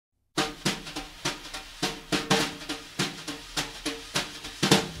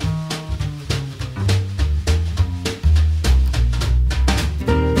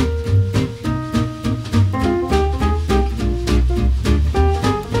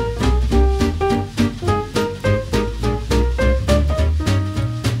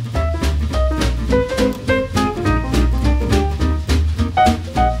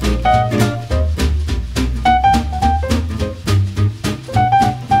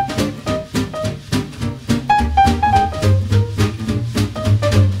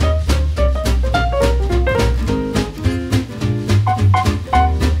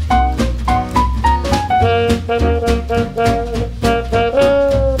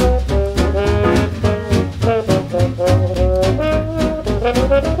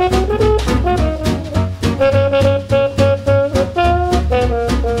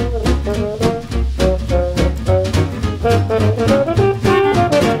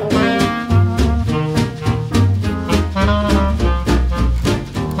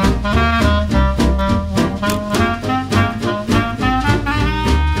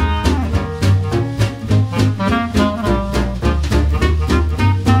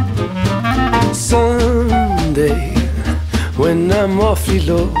when I'm awfully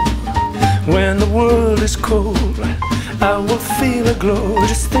low, when the world is cold, I will feel a glow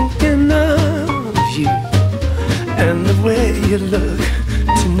just thinking of you and the way you look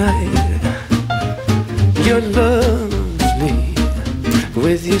tonight. You're lovely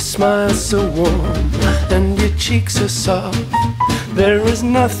with your smile so warm and your cheeks so soft. There is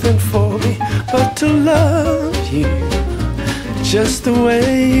nothing for me but to love you just the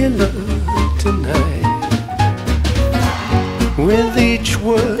way you look tonight. With each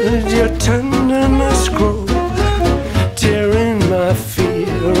word your tenderness grows, tearing my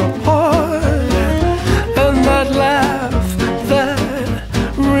fear apart. And that laugh that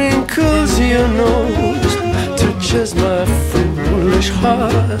wrinkles your nose touches my foolish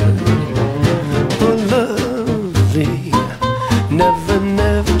heart. Oh, lovely, never,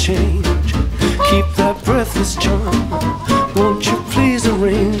 never change. Keep that breathless charm, won't you please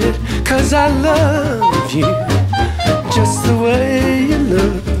arrange it? 'Cause I love you just the way you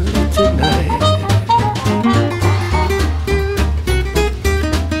look tonight.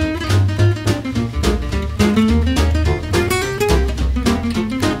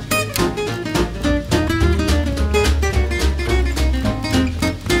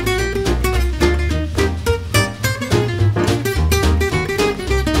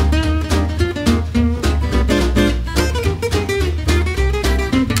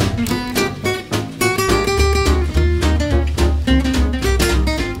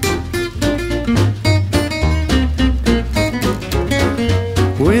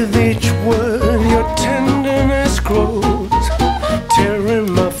 With each word your tenderness grows,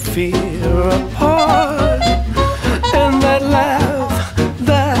 tearing my fear apart. And that laugh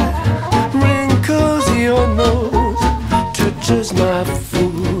that wrinkles your nose touches my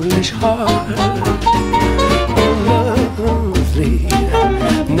foolish heart. Oh, lovely,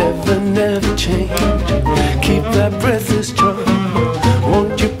 never, never change. Keep that breathless charm,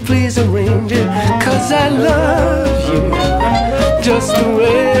 won't you please arrange it? 'Cause I love